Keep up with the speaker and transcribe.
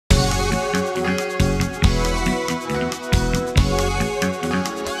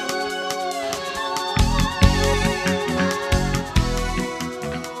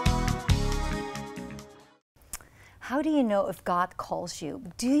know if God calls you?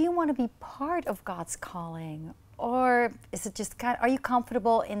 Do you want to be part of God's calling? Or is it just are you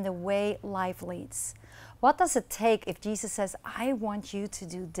comfortable in the way life leads? What does it take if Jesus says, I want you to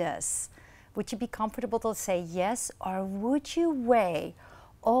do this? Would you be comfortable to say yes, or would you weigh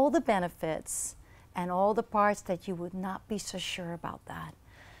all the benefits and all the parts that you would not be so sure about that?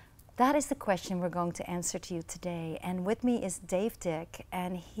 That is the question we're going to answer to you today. And with me is Dave Dick,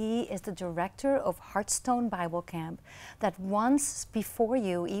 and he is the director of Hartstone Bible Camp that once before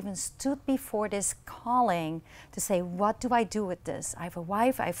you even stood before this calling to say, what do I do with this? I have a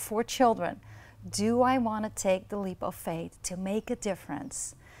wife, I have 4 children. Do I want to take the leap of faith to make a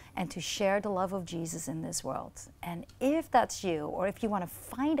difference and to share the love of Jesus in this world? And if that's you, or if you want to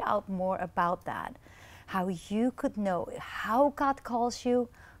find out more about that, how you could know how God calls you,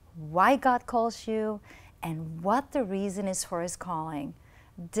 why God calls you, and what the reason is for His calling,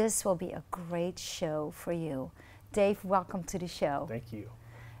 this will be a great show for you. Dave, welcome to the show. Thank you.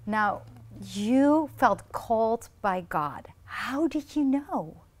 Now, you felt called by God. How did you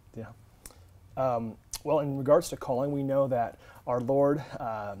know? Yeah. Well, in regards to calling, we know that our Lord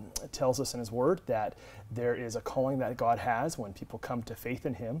tells us in His Word that there is a calling that God has when people come to faith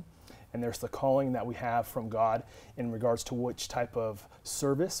in Him. And there's the calling that we have from God in regards to which type of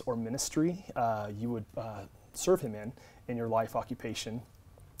service or ministry you would serve Him in your life occupation.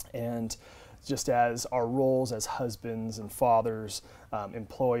 And just as our roles as husbands and fathers,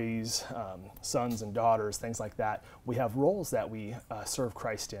 employees, sons and daughters, things like that, we have roles that we serve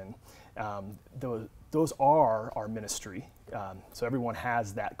Christ in. Those are our ministry. So everyone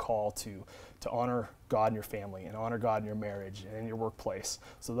has that call to honor God in your family and honor God in your marriage and in your workplace.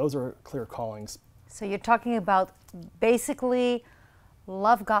 So those are clear callings. So you're talking about basically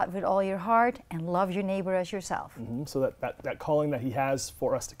love God with all your heart and love your neighbor as yourself. Mm-hmm. So that calling that He has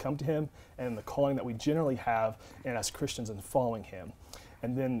for us to come to Him, and the calling that we generally have and as Christians in following Him.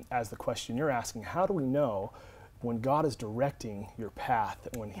 And then as the question you're asking, how do we know when God is directing your path,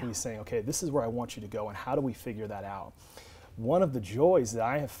 when He's saying, okay, this is where I want you to go, and how do we figure that out? One of the joys that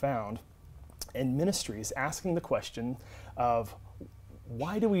I have found in ministry is asking the question of,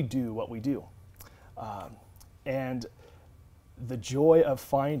 why do we do what we do? And the joy of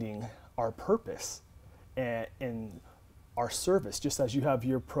finding our purpose in our service, just as you have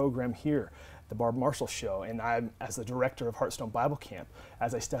your program here, the Barb Marshall Show, and I'm, as the director of Hartstone Bible Camp,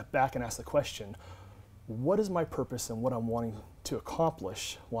 as I step back and ask the question, what is my purpose and what I'm wanting to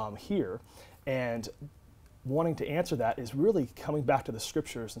accomplish while I'm here? And wanting to answer that is really coming back to the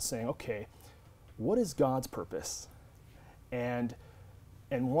scriptures and saying, okay, what is God's purpose? And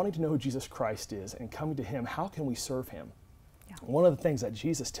wanting to know who Jesus Christ is and coming to Him, how can we serve Him? Yeah. One of the things that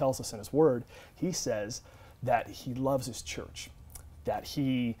Jesus tells us in His Word, He says that He loves His church, that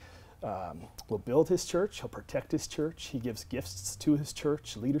He will build His church, He'll protect His church, He gives gifts to His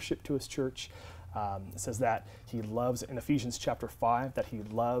church, leadership to His church. It says that He loves, in Ephesians chapter 5, that He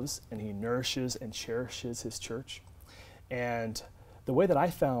loves and He nourishes and cherishes His church. And the way that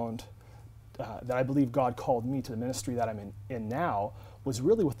I found that I believe God called me to the ministry that I'm in now was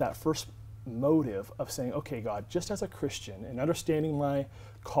really with that first motive of saying, okay, God, just as a Christian and understanding my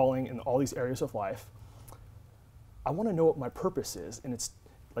calling in all these areas of life, I want to know what my purpose is. And it's,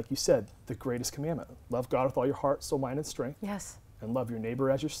 like you said, the greatest commandment. Love God with all your heart, soul, mind, and strength. Yes. And love your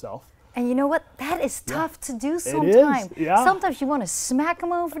neighbor as yourself. And you know what? That is tough to do sometimes. It is. Yeah. Sometimes you want to smack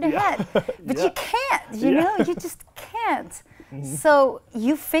them over the head, but you can't, you know, you just can't. So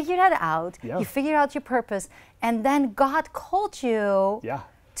you figure that out, you figure out your purpose, and then God called you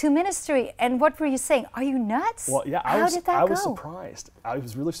to ministry. And what were you saying? Are you nuts? Well, yeah, How did that go? I was surprised. I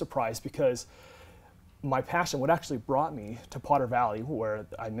was really surprised because my passion, what actually brought me to Potter Valley, where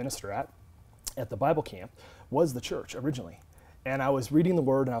I minister at the Bible camp, was the church originally. And I was reading the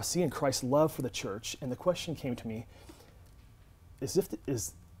Word and I was seeing Christ's love for the church, and the question came to me,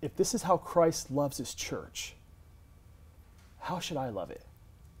 if this is how Christ loves His church, how should I love it?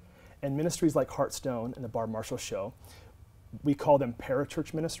 And ministries like Hartstone and the Barb Marshall Show, we call them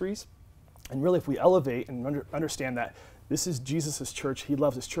parachurch ministries. And really, if we elevate and understand that this is Jesus' church, He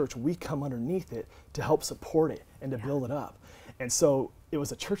loves His church, we come underneath it to help support it and to build it up. And so it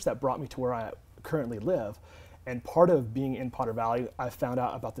was a church that brought me to where I currently live. And part of being in Potter Valley, I found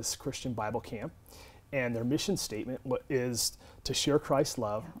out about this Christian Bible camp, and their mission statement is to share Christ's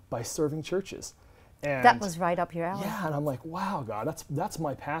love by serving churches. And that was right up your alley. Yeah, and I'm like, wow, God, that's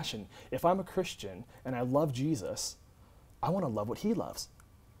my passion. If I'm a Christian and I love Jesus, I want to love what He loves.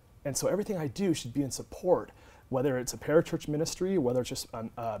 And so everything I do should be in support, whether it's a parachurch ministry, or whether it's just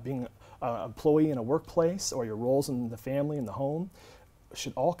being an employee in a workplace, or your roles in the family and the home.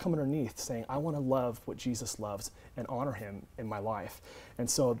 should all come underneath saying, I want to love what Jesus loves and honor him in my life. And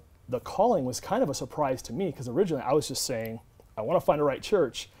so the calling was kind of a surprise to me, because originally I was just saying, I want to find a right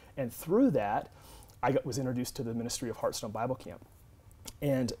church. And through that, I was introduced to the ministry of Hartstone Bible Camp.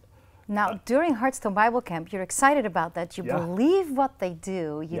 And now, during Hartstone Bible Camp, you're excited about that. You believe what they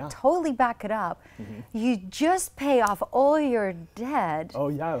do. You totally back it up. You just pay off all your debt. Oh,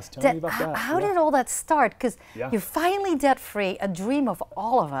 yeah, I was telling you about that. How did all that start? Because you're finally debt-free, a dream of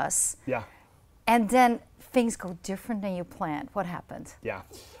all of us. Yeah. And then things go different than you planned. What happened? Yeah.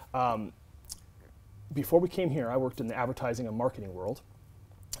 Before we came here, I worked in the advertising and marketing world.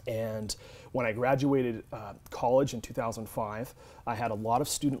 And when I graduated college in 2005, I had a lot of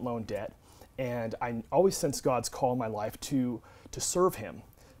student loan debt, and I always sensed God's call in my life to serve him.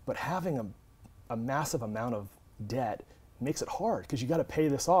 But having a massive amount of debt makes it hard, because you got to pay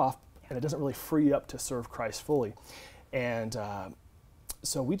this off, and it doesn't really free you up to serve Christ fully. And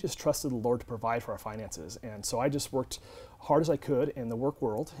so we just trusted the Lord to provide for our finances. And so I just worked hard as I could in the work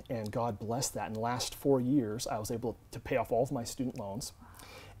world, and God blessed that. In the last 4 years, I was able to pay off all of my student loans.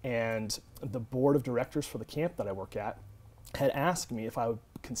 And the board of directors for the camp that I work at had asked me if I would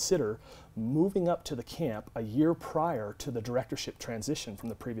consider moving up to the camp a year prior to the directorship transition from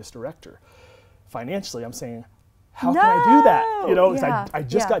the previous director. Financially, I'm saying, how can I do that? You know, I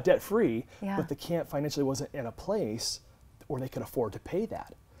just got debt free, but the camp financially wasn't in a place where they could afford to pay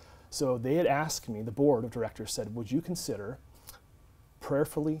that. So they had asked me, the board of directors said, would you consider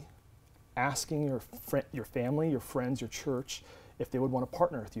prayerfully asking your family, your friends, your church, if they would want to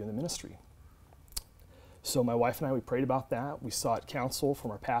partner with you in the ministry? So my wife and I, we prayed about that. We sought counsel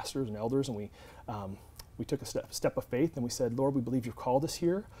from our pastors and elders, and we took a step of faith, and we said, Lord, we believe you've called us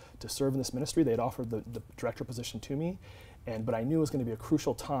here to serve in this ministry. They had offered the director position to me, but I knew it was going to be a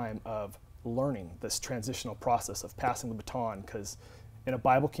crucial time of learning this transitional process of passing the baton, because in a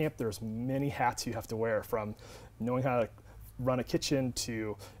Bible camp, there's many hats you have to wear, from knowing how to run a kitchen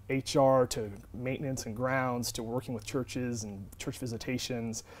to HR to maintenance and grounds to working with churches and church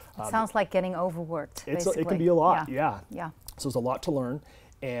visitations. It sounds like getting overworked. It can be a lot, yeah. So there's a lot to learn,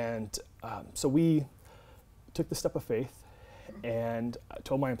 and so we took the step of faith, and I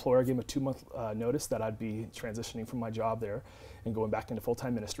told my employer, I gave him a 2-month notice that I'd be transitioning from my job there and going back into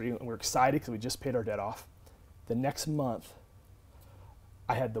full-time ministry, and we're excited because we just paid our debt off. The next month,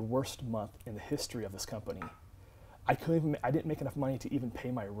 I had the worst month in the history of this company. I didn't make enough money to even pay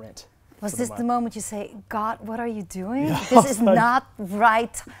my rent. Was this the moment you say, God, what are you doing? This is not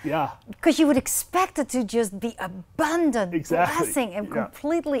right. Yeah. Because you would expect it to just be abundant blessing and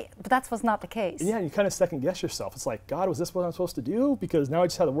completely, but that was not the case. And you kind of second guess yourself. It's like, God, was this what I'm supposed to do? Because now I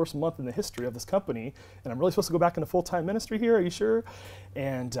just had the worst month in the history of this company, and I'm really supposed to go back into full-time ministry here? Are you sure?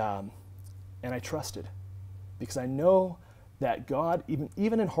 And I trusted, because I know that God,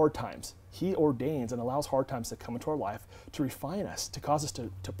 even in hard times, he ordains and allows hard times to come into our life to refine us, to cause us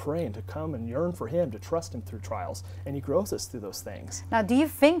to pray and to come and yearn for him, to trust him through trials. And he grows us through those things. Now, do you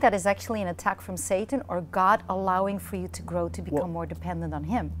think that is actually an attack from Satan, or God allowing for you to grow, to become more dependent on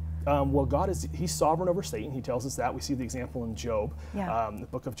him? Well, God he's sovereign over Satan. He tells us that. We see the example in Job, the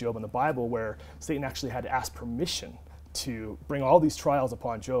book of Job in the Bible, where Satan actually had to ask permission to bring all these trials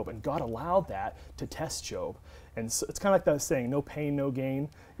upon Job, and God allowed that to test Job. And so it's kind of like that saying, no pain, no gain.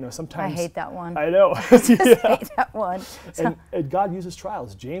 You know, sometimes... I hate that one. I know. I just hate that one. And God uses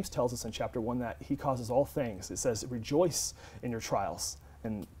trials. James tells us in chapter 1 that he causes all things. It says, rejoice in your trials.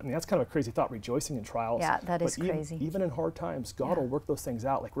 And I mean, that's kind of a crazy thought, rejoicing in trials. Yeah, that is crazy. Even in hard times, God will work those things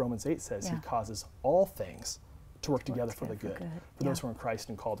out. Like Romans 8 says, he causes all things to work together for the good, for those who are in Christ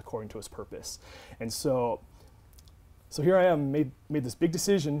and called according to his purpose. And so here I am, made this big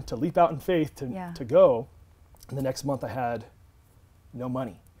decision to leap out in faith to go. And the next month I had no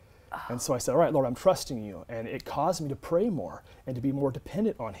money. And so I said, all right, Lord, I'm trusting you. And it caused me to pray more and to be more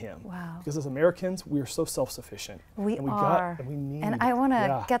dependent on him. Wow. Because as Americans, we are so self-sufficient. We are. And I want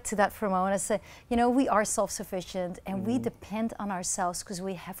to get to that for a moment. I say, you know, we are self-sufficient, and we depend on ourselves because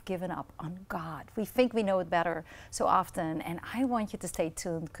we have given up on God. We think we know it better so often. And I want you to stay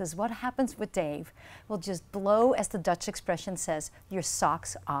tuned, because what happens with Dave will just blow, as the Dutch expression says, your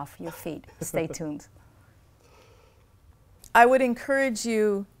socks off your feet. Stay tuned. I would encourage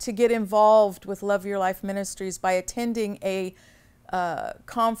you to get involved with Love Your Life Ministries by attending a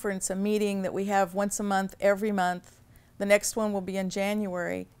conference, a meeting that we have once a month, every month. The next one will be in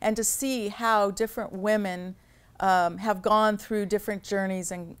January, and to see how different women have gone through different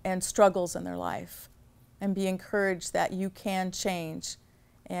journeys and struggles in their life, and be encouraged that you can change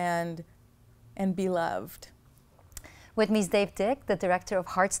and be loved. With me is Dave Dick, the director of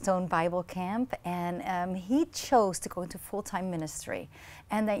Hartstone Bible Camp, and he chose to go into full-time ministry.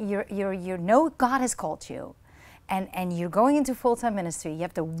 And that you know God has called you, and you're going into full-time ministry. You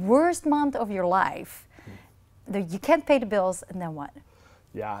have the worst month of your life. You can't pay the bills, and then what?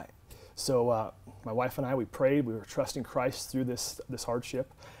 Yeah. So my wife and I, we prayed. We were trusting Christ through this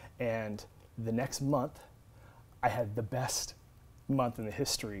hardship, and the next month, I had the best month in the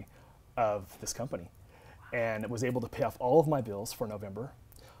history of this company. And was able to pay off all of my bills for November,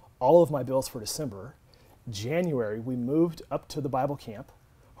 all of my bills for December. January, we moved up to the Bible camp,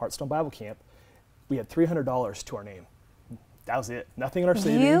 Hartstone Bible Camp. We had $300 to our name. That was it. Nothing in our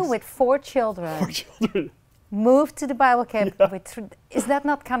savings. You with 4 children. 4 children. Moved to the Bible camp. Yeah. Is that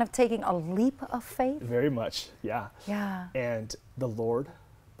not kind of taking a leap of faith? Very much, yeah. Yeah. And the Lord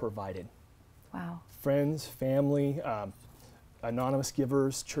provided. Wow. Friends, family, anonymous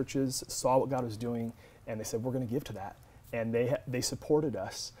givers, churches saw what God was doing, and they said, we're going to give to that. And they supported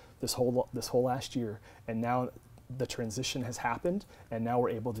us this whole last year. And now the transition has happened, and now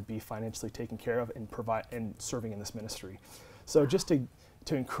we're able to be financially taken care of and provide and serving in this ministry. So just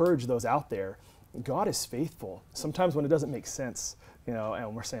to encourage those out there, God is faithful. Sometimes when it doesn't make sense,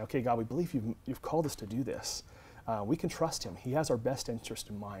 and we're saying, okay, God, we believe you've called us to do this. We can trust Him. He has our best interest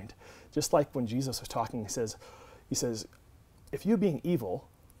in mind. Just like when Jesus was talking, He says, if you being evil,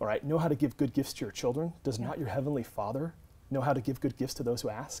 all right, know how to give good gifts to your children, does not your heavenly Father know how to give good gifts to those who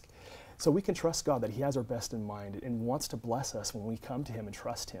ask? So we can trust God that He has our best in mind and wants to bless us when we come to Him and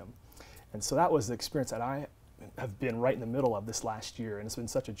trust Him. And so that was the experience that I have been right in the middle of this last year, and it's been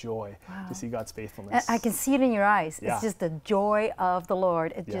such a joy to see God's faithfulness. I can see it in your eyes. Yeah. It's just the joy of the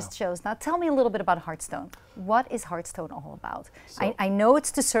Lord. It just shows. Now tell me a little bit about Hartstone. What is Hartstone all about? So, I know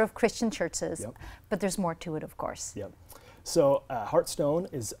it's to serve Christian churches, but there's more to it, of course. Yep. So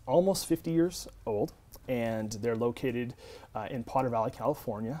Hartstone is almost 50 years old, and they're located in Potter Valley,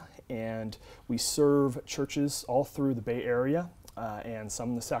 California, and we serve churches all through the Bay Area and some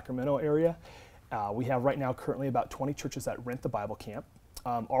in the Sacramento area. We have right now currently about 20 churches that rent the Bible camp.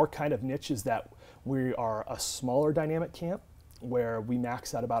 Our kind of niche is that we are a smaller dynamic camp where we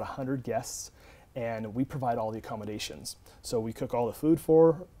max out about 100 guests, and we provide all the accommodations. So we cook all the food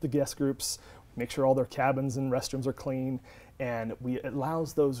for the guest groups, make sure all their cabins and restrooms are clean, and it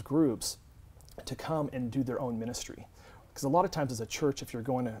allows those groups to come and do their own ministry. Because a lot of times as a church, if you're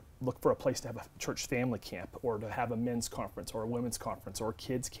going to look for a place to have a church family camp or to have a men's conference or a women's conference or a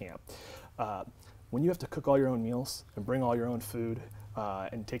kids camp, when you have to cook all your own meals and bring all your own food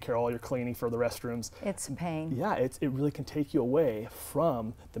and take care of all your cleaning for the restrooms, it's a pain. Yeah, it really can take you away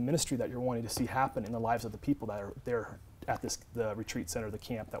from the ministry that you're wanting to see happen in the lives of the people that are there at the retreat center, the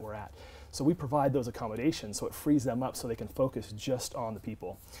camp that we're at. So we provide those accommodations so it frees them up so they can focus just on the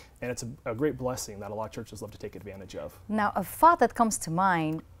people. And it's a great blessing that a lot of churches love to take advantage of. Now, a thought that comes to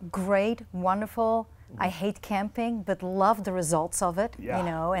mind, great, wonderful. I hate camping, but love the results of it,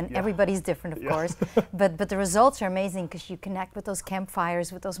 and everybody's different, of course. But the results are amazing because you connect with those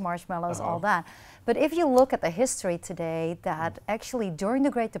campfires, with those marshmallows, all that. But if you look at the history today, that actually during the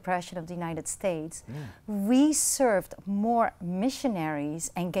Great Depression of the United States, we served more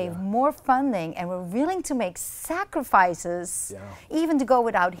missionaries and gave more funding and were willing to make sacrifices, even to go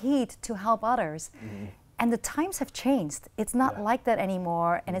without heat to help others. And the times have changed. It's not like that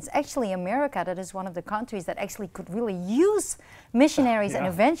anymore. And it's actually America that is one of the countries that actually could really use missionaries and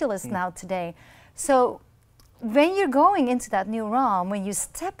evangelists now today. So when you're going into that new realm, when you're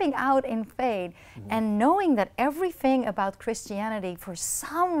stepping out in faith and knowing that everything about Christianity for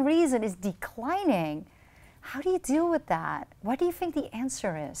some reason is declining, how do you deal with that? What do you think the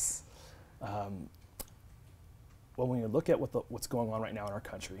answer is? Well, when you look at what's going on right now in our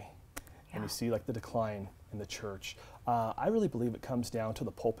country, and you see like the decline in the church, I really believe it comes down to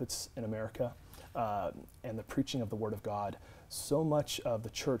the pulpits in America and the preaching of the Word of God. So much of the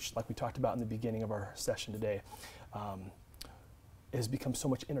church, like we talked about in the beginning of our session today, has become so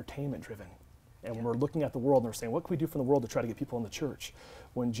much entertainment driven. And when we're looking at the world and we're saying, what can we do from the world to try to get people in the church?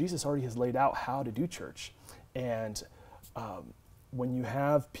 When Jesus already has laid out how to do church. And when you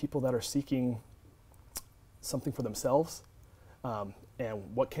have people that are seeking something for themselves,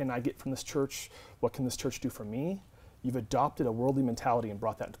 and what can I get from this church? What can this church do for me? You've adopted a worldly mentality and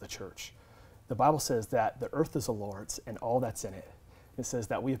brought that into the church. The Bible says that the earth is the Lord's and all that's in it. It says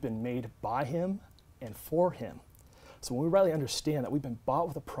that we have been made by Him and for Him. So when we rightly understand that we've been bought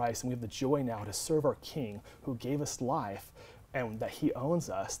with a price and we have the joy now to serve our King who gave us life and that He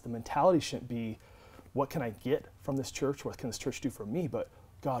owns us, the mentality shouldn't be, what can I get from this church? What can this church do for me? But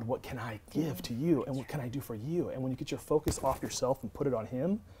God, what can I give to you? And what can I do for you? And when you get your focus off yourself and put it on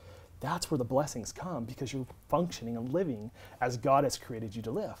Him, that's where the blessings come, because you're functioning and living as God has created you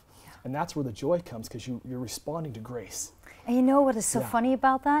to live. Yeah. And that's where the joy comes, because you're responding to grace. And you know what is so funny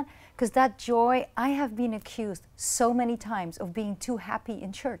about that? Because that joy, I have been accused so many times of being too happy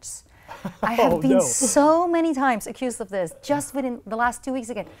in church. I have been so many times accused of this, just within the last 2 weeks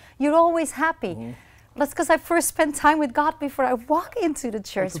again. You're always happy. That's because I first spent time with God before I walk into the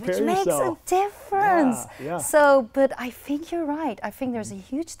church, which makes a difference. So, but I think you're right. I think there's a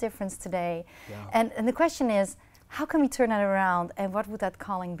huge difference today. And the question is, how can we turn that around, and what would that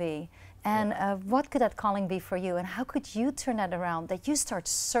calling be? And what could that calling be for you? And how could you turn that around, that you start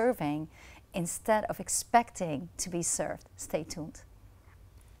serving instead of expecting to be served? Stay tuned.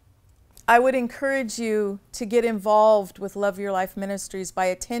 I would encourage you to get involved with Love Your Life Ministries by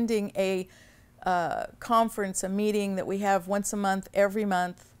attending a conference, a meeting that we have once a month, every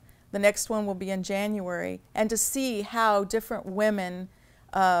month. The next one will be in January, and to see how different women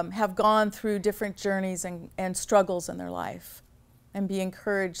have gone through different journeys and struggles in their life, and be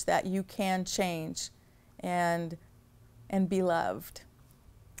encouraged that you can change and be loved.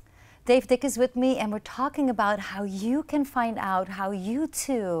 Dave Dick is with me, and we're talking about how you can find out how you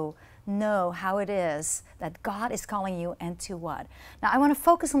too know how it is that God is calling you, and to what. Now, I want to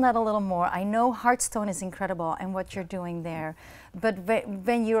focus on that a little more. I know Hartstone is incredible and what you're doing there, but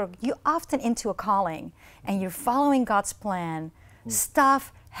when you're often into a calling and you're following God's plan,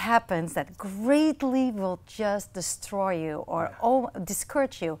 stuff happens that greatly will just destroy you or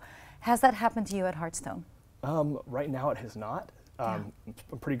discourage you. Has that happened to you at Hartstone? Right now it has not. I'm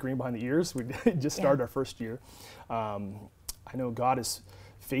pretty green behind the ears. We just started our first year. I know God is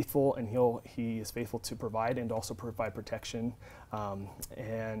faithful, and He is faithful to provide and also provide protection.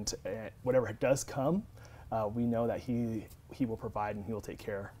 And whatever does come, we know that He will provide and He will take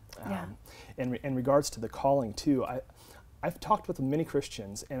care. In regards to the calling too, I've talked with many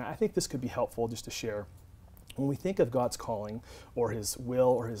Christians, and I think this could be helpful just to share. When we think of God's calling or His will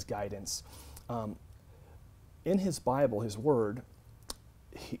or His guidance, in His Bible, His Word,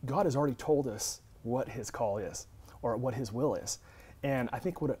 God has already told us what His call is or what His will is. And I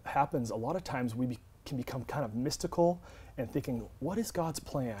think what happens a lot of times, we can become kind of mystical and thinking, what is God's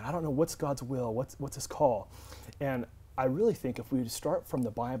plan? I don't know, what's God's will? What's His call? And I really think if we start from the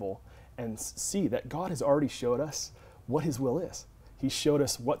Bible and see that God has already showed us what His will is. He showed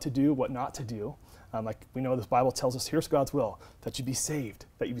us what to do, what not to do. Like we know, this Bible tells us, here's God's will, that you be saved,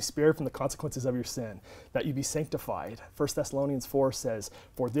 that you be spared from the consequences of your sin, that you be sanctified. 1 Thessalonians 4 says,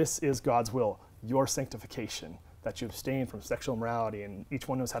 for this is God's will, your sanctification, that you abstain from sexual immorality, and each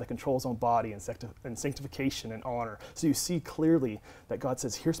one knows how to control his own body, and sanctification and honor. So you see clearly that God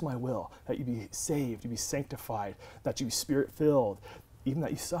says, here's my will, that you be saved, you be sanctified, that you be spirit-filled, even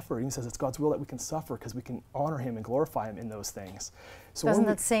that you suffer. He says it's God's will that we can suffer because we can honor Him and glorify Him in those things. So doesn't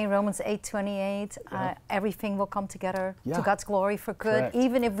that say in Romans 8:28, everything will come together to God's glory for good,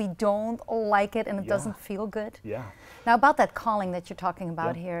 even if we don't like it and it doesn't feel good? Now, about that calling that you're talking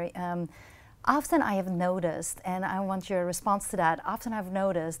about here, often I have noticed, and I want your response to that, often I've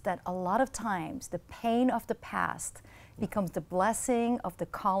noticed that a lot of times the pain of the past becomes the blessing of the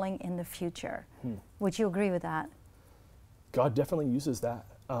calling in the future. Would you agree with that? God definitely uses that.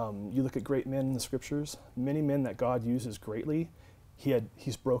 You look at great men in the Scriptures, many men that God uses greatly,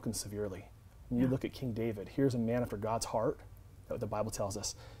 he's broken severely. You look at King David, here's a man after God's heart, that the Bible tells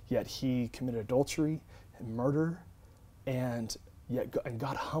us, yet he committed adultery and murder, and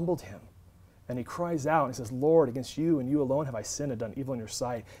God humbled him. And he cries out and he says, Lord, against you and you alone have I sinned and done evil in your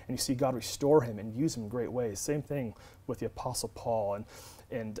sight. And you see God restore him and use him in great ways. Same thing with the Apostle Paul.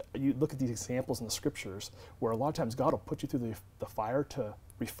 And you look at these examples in the Scriptures where a lot of times God will put you through the fire to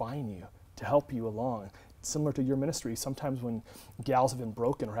refine you, to help you along. Similar to your ministry, sometimes when gals have been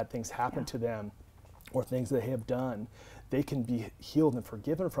broken or had things happen to them or things that they have done, they can be healed and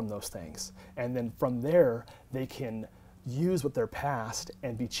forgiven from those things. And then from there, they can use what their past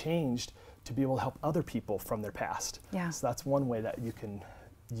and be changed to be able to help other people from their past. So that's one way that you can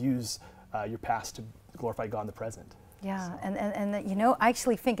use your past to glorify God in the present. And you know, I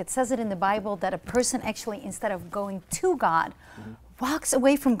actually think it says it in the Bible that a person actually, instead of going to God, walks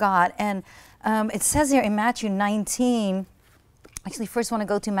away from God. And it says here in Matthew 19, actually first want to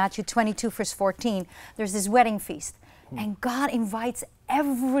go to Matthew 22, verse 14, there's this wedding feast. And God invites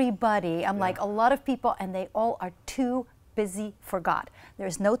everybody, like a lot of people, and they all are too busy for God.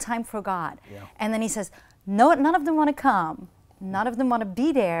 There's no time for God. And then he says, no, none of them want to come. None of them want to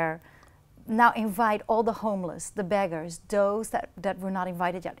be there. Now invite all the homeless, the beggars, those that were not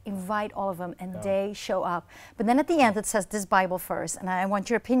invited yet. Invite all of them, and they show up. But then at the end it says this Bible verse, and I want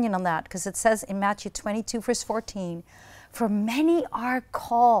your opinion on that, because it says in Matthew 22, verse 14, For many are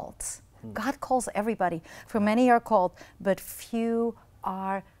called. God calls everybody. For many are called, but few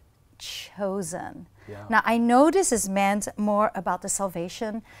are chosen. Yeah. Now, I know this is meant more about the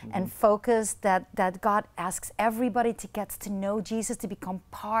salvation and focus that God asks everybody to get to know Jesus, to become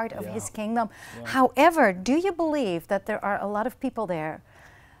part of His kingdom. However, do you believe that there are a lot of people there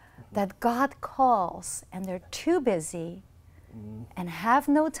that God calls and they're too busy and have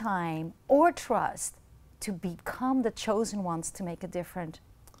no time or trust to become the chosen ones to make a different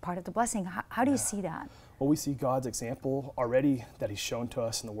part of the blessing? How do you see that? Well, we see God's example already that He's shown to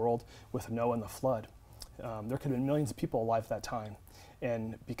us in the world with Noah and the flood. There could have been millions of people alive at that time.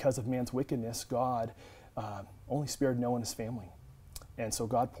 And because of man's wickedness, God only spared Noah and his family. And so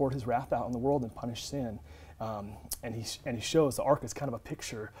God poured His wrath out on the world and punished sin. And he shows the ark is kind of a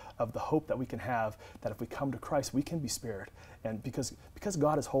picture of the hope that we can have, that if we come to Christ, we can be spared. And because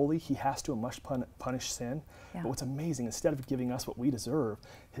God is holy, He has to and must punish sin. Yeah. But what's amazing, instead of giving us what we deserve,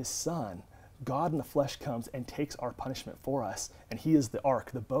 His Son, God in the flesh, comes and takes our punishment for us. And He is the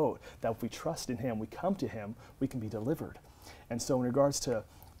ark, the boat, that if we trust in Him, we come to Him, we can be delivered. And so in regards to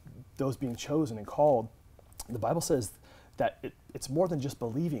those being chosen and called, the Bible says that it's more than just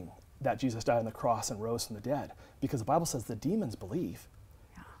believing that Jesus died on the cross and rose from the dead, because the Bible says the demons believe,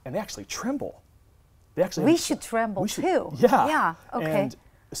 and they actually tremble. We should tremble too. Yeah. Yeah. Okay. And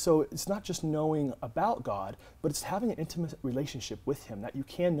so it's not just knowing about God, but it's having an intimate relationship with Him, that you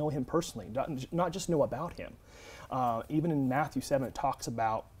can know Him personally, not just know about Him. Even in Matthew 7, it talks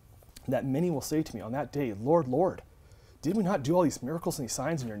about that many will say to me on that day, Lord, Lord, did we not do all these miracles and these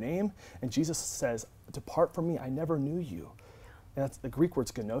signs in your name? And Jesus says, depart from me, I never knew you. And that's the Greek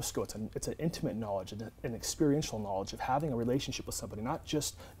word's gnosko. It's an intimate knowledge, an experiential knowledge of having a relationship with somebody, not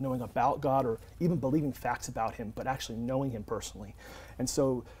just knowing about God or even believing facts about Him, but actually knowing Him personally. And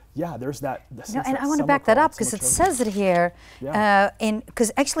so, yeah, there's that. And I want to back that up, because it says it here,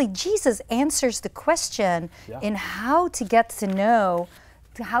 because actually Jesus answers the question in how to get to know,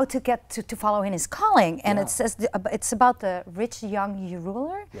 how to get to follow in His calling. And it says it's about the rich young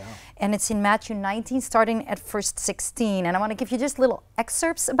ruler, and it's in Matthew 19, starting at verse 16. And I want to give you just little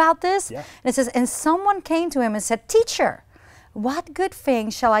excerpts about this. And it says, and someone came to Him and said, Teacher, what good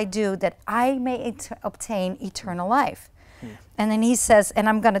thing shall I do that I may obtain eternal life? And then He says, and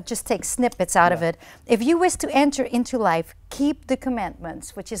I'm going to just take snippets out of it. If you wish to enter into life, keep the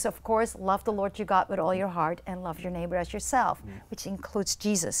commandments, which is, of course, love the Lord your God with all your heart and love your neighbor as yourself, which includes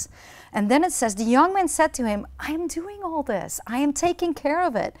Jesus. And then it says, the young man said to Him, I am doing all this. I am taking care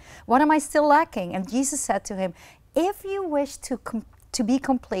of it. What am I still lacking? And Jesus said to him, if you wish to be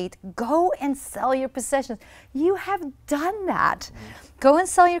complete, go and sell your possessions. You have done that. Go and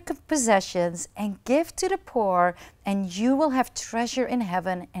sell your possessions and give to the poor, and you will have treasure in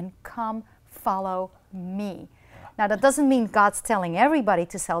heaven, and come follow me. Now, that doesn't mean God's telling everybody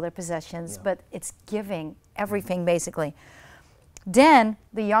to sell their possessions, but it's giving everything, basically. Then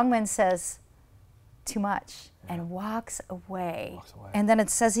the young man says, too much, and walks away. And then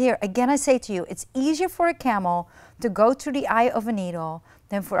it says here, again I say to you, it's easier for a camel to go through the eye of a needle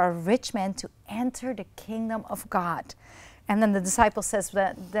than for a rich man to enter the kingdom of God. And then the disciple says,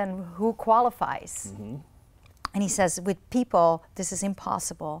 then who qualifies? And he says, with people, this is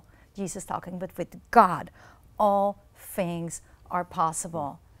impossible. Jesus talking, but with God, all things are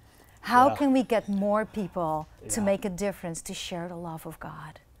possible. How can we get more people to make a difference, to share the love of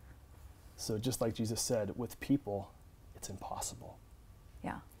God? So just like Jesus said, with people, it's impossible.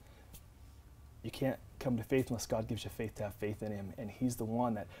 Yeah. You can't come to faith unless God gives you faith to have faith in Him. And He's the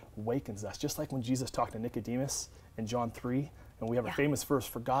one that awakens us. Just like when Jesus talked to Nicodemus in John 3, and we have a famous verse,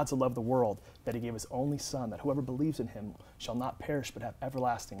 for God so loved the world that He gave His only Son, that whoever believes in Him shall not perish but have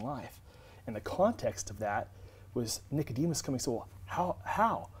everlasting life. And the context of that was Nicodemus coming, so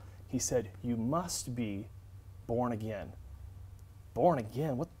how? He said, you must be born again. Born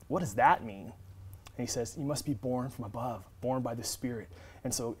again? What does that mean? And He says, you must be born from above, born by the Spirit.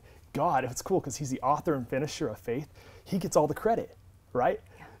 And so God, it's cool because He's the author and finisher of faith. He gets all the credit, right?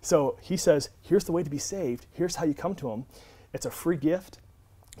 Yeah. So He says, here's the way to be saved. Here's how you come to Him. It's a free gift,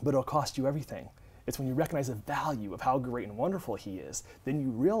 but it'll cost you everything. It's when you recognize the value of how great and wonderful He is, then you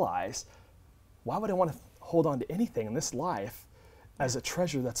realize, why would I want to hold on to anything in this life as a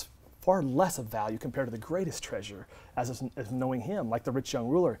treasure that's far less of value compared to the greatest treasure as knowing Him? Like the rich young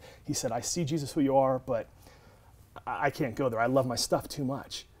ruler, he said, I see Jesus who you are, but I can't go there. I love my stuff too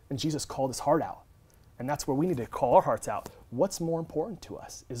much. And Jesus called his heart out. And that's where we need to call our hearts out. What's more important to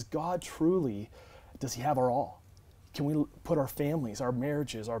us? Is God truly, does He have our all? Can we put our families, our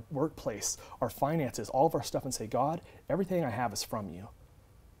marriages, our workplace, our finances, all of our stuff and say, God, everything I have is from you.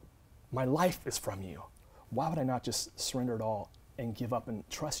 My life is from you. why would I not just surrender it all and give up and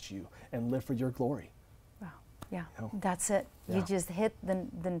trust you and live for your glory? Wow. Yeah, You know? that's it. Yeah. You just hit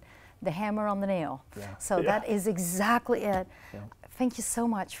the hammer on the nail. Yeah. So Yeah. that is exactly it. Yeah. Thank you so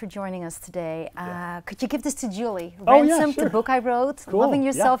much for joining us today. Yeah. Could you give this to Julie? Oh, yeah, Ransom, sure. the book I wrote, Cool. Loving Yeah.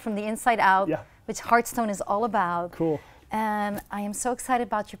 Yourself from the Inside Out, Yeah. which Hartstone is all about. Cool. And I am so excited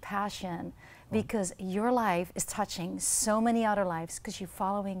about your passion because your life is touching so many other lives because you're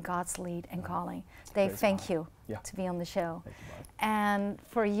following God's lead and calling. Dave, Praise thank God. you Yeah. to be on the show. Thank you, Barb. And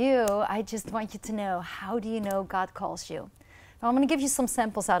for you, I just want you to know, how do you know God calls you? Now, I'm going to give you some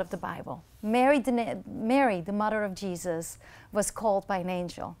samples out of the Bible. Mary, the mother of Jesus, was called by an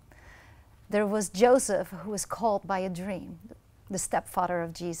angel. There was Joseph, who was called by a dream, the stepfather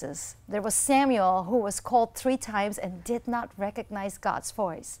of Jesus. There was Samuel, who was called 3 times and did not recognize God's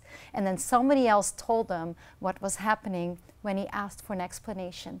voice. And then somebody else told him what was happening when he asked for an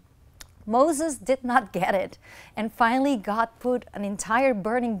explanation. Moses did not get it. And finally, God put an entire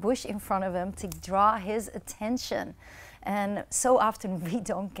burning bush in front of him to draw his attention. And so often we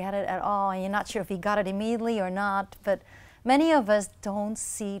don't get it at all. And you're not sure if he got it immediately or not. But many of us don't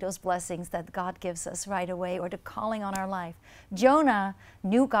see those blessings that God gives us right away, or the calling on our life. Jonah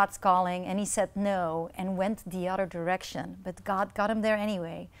knew God's calling and he said no and went the other direction. But God got him there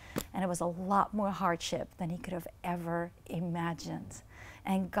anyway. And it was a lot more hardship than he could have ever imagined.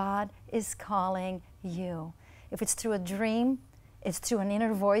 And God is calling you. If it's through a dream, it's through an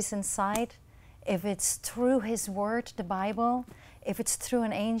inner voice inside, if it's through His Word, the Bible, if it's through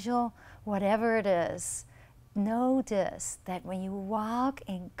an angel, whatever it is, know this, that when you walk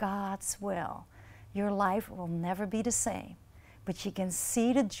in God's will, your life will never be the same. But you can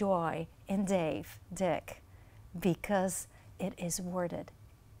see the joy in Dick, because it is worth it,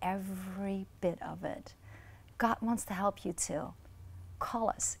 every bit of it. God wants to help you too.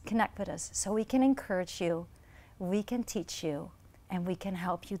 Call us, connect with us, so we can encourage you, we can teach you, and we can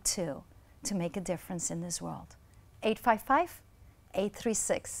help you too to make a difference in this world.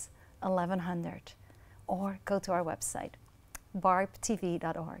 855-836-1100, or go to our website,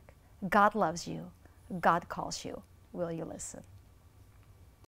 BarbTV.org. God loves you. God calls you. Will you listen?